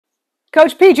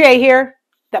Coach PJ here.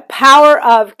 The power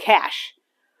of cash.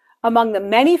 Among the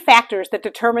many factors that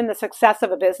determine the success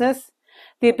of a business,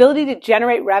 the ability to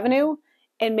generate revenue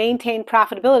and maintain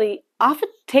profitability often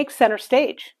takes center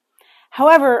stage.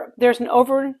 However, there's an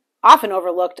often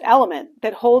overlooked element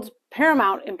that holds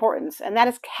paramount importance, and that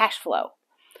is cash flow.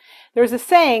 There's a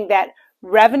saying that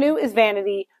revenue is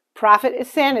vanity, profit is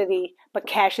sanity, but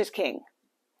cash is king.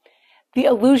 The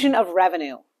illusion of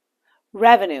revenue.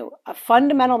 Revenue, a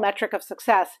fundamental metric of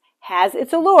success, has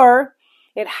its allure.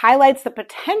 It highlights the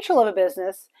potential of a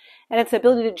business and its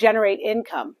ability to generate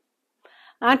income.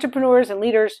 Entrepreneurs and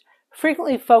leaders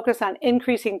frequently focus on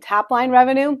increasing top-line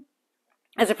revenue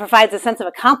as it provides a sense of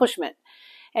accomplishment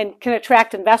and can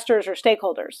attract investors or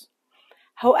stakeholders.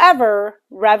 However,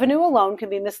 revenue alone can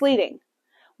be misleading.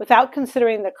 Without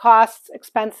considering the costs,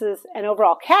 expenses, and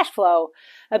overall cash flow,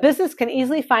 a business can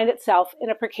easily find itself in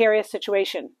a precarious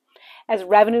situation, as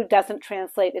revenue doesn't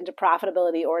translate into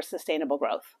profitability or sustainable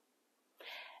growth.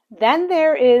 Then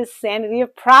there is sanity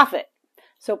of profit.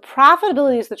 So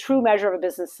profitability is the true measure of a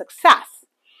business success.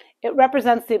 It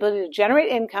represents the ability to generate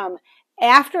income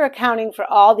after accounting for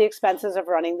all the expenses of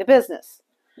running the business.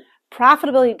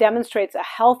 Profitability demonstrates a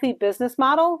healthy business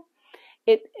model.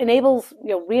 It enables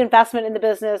reinvestment in the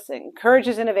business,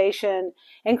 encourages innovation,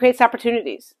 and creates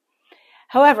opportunities.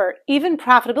 However, even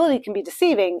profitability can be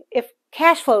deceiving if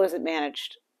cash flow isn't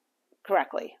managed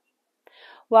correctly.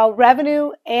 While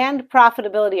revenue and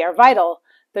profitability are vital,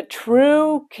 the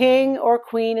true king or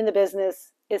queen in the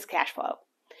business is cash flow.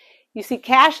 You see,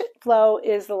 cash flow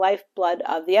is the lifeblood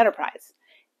of the enterprise.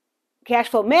 Cash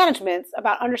flow management is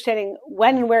about understanding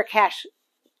when and where cash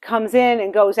comes in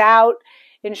and goes out,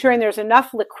 ensuring there's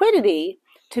enough liquidity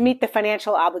to meet the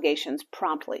financial obligations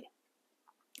promptly.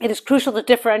 It is crucial to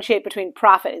differentiate between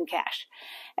profit and cash,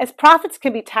 as profits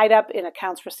can be tied up in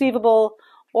accounts receivable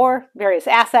or various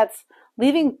assets,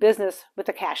 leaving business with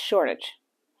a cash shortage.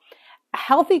 A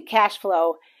healthy cash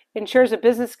flow ensures a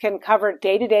business can cover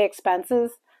day-to-day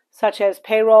expenses such as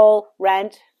payroll,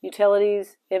 rent,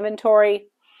 utilities, inventory.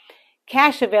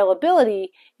 Cash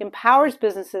availability empowers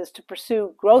businesses to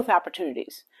pursue growth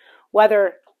opportunities,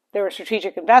 whether there are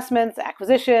strategic investments,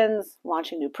 acquisitions,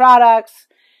 launching new products.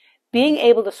 Being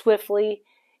able to swiftly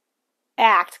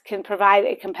act can provide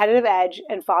a competitive edge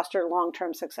and foster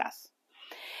long-term success.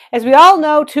 As we all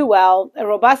know too well, a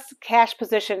robust cash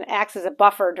position acts as a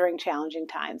buffer during challenging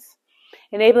times,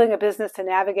 enabling a business to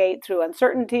navigate through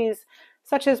uncertainties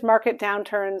such as market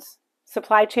downturns,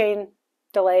 supply chain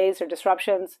delays or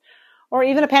disruptions, or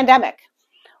even a pandemic.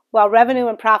 While revenue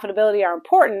and profitability are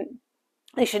important,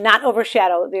 they should not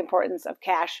overshadow the importance of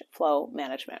cash flow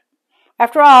management.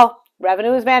 After all,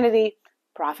 revenue is vanity,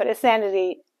 profit is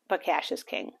sanity, but cash is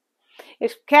king.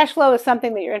 If cash flow is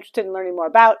something that you're interested in learning more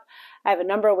about, I have a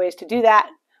number of ways to do that.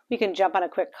 We can jump on a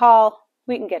quick call,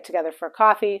 we can get together for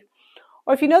coffee,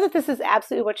 or if you know that this is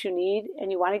absolutely what you need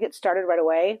and you want to get started right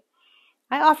away,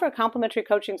 I offer a complimentary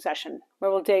coaching session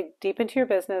where we'll dig deep into your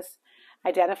business,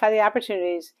 identify the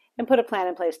opportunities, and put a plan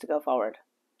in place to go forward.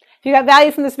 If you got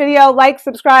value from this video, like,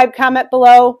 subscribe, comment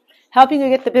below, helping you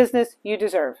get the business you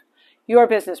deserve. Your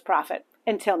business profit.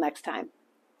 Until next time.